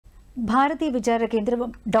ഭാരതീയ വിചാര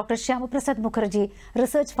കേന്ദ്രവും doctor Shyamaprasad Mukherjee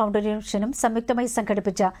research ഫൗണ്ടേഷനും സംയുക്തമായി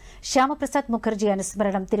സംഘടിപ്പിച്ച ശ്യാമപ്രസാദ് മുഖർജി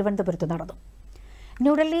അനുസ്മരണം തിരുവനന്തപുരത്ത് നടന്നു.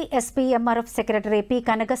 New Delhi SPMRF secretary P.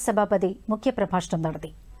 കനഗ-സബപത മുഖ്യപ്രഭാഷണം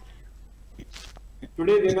നടത്തി.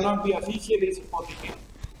 Today they may not be officially supporting him,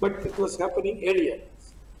 but it was happening earlier.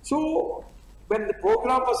 So when the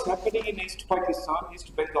program was happening in East Pakistan, East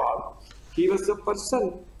Bengal, he was the person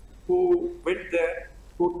who went there,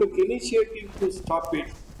 who took initiative to stop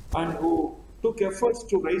it, and who took efforts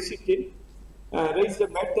to raise the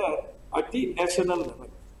matter at the national level.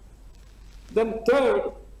 Then third,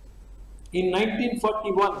 in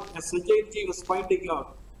 1941, as Sajayji was pointing out,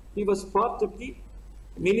 he was part of the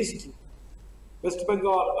ministry. West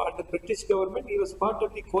Bengal under the British government, he was part of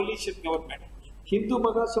the coalition government. Hindu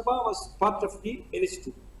Mahasabha was part of the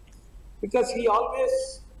ministry. Because he always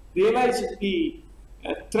realized the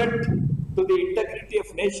threat to the integrity of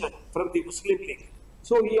nation from the Muslim League.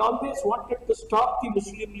 So he always wanted to stop the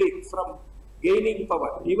Muslim League from gaining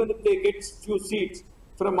power, even if they get few seats,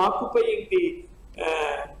 from occupying the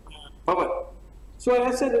power. So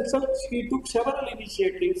as a result, he took several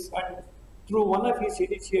initiatives, and through one of his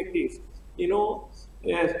initiatives,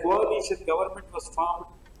 a coalition government was formed,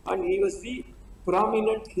 and he was the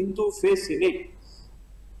prominent Hindu face in it.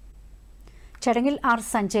 ചടങ്ങിൽ R.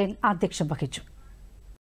 Sanjayan അധ്യക്ഷം വഹിച്ചു.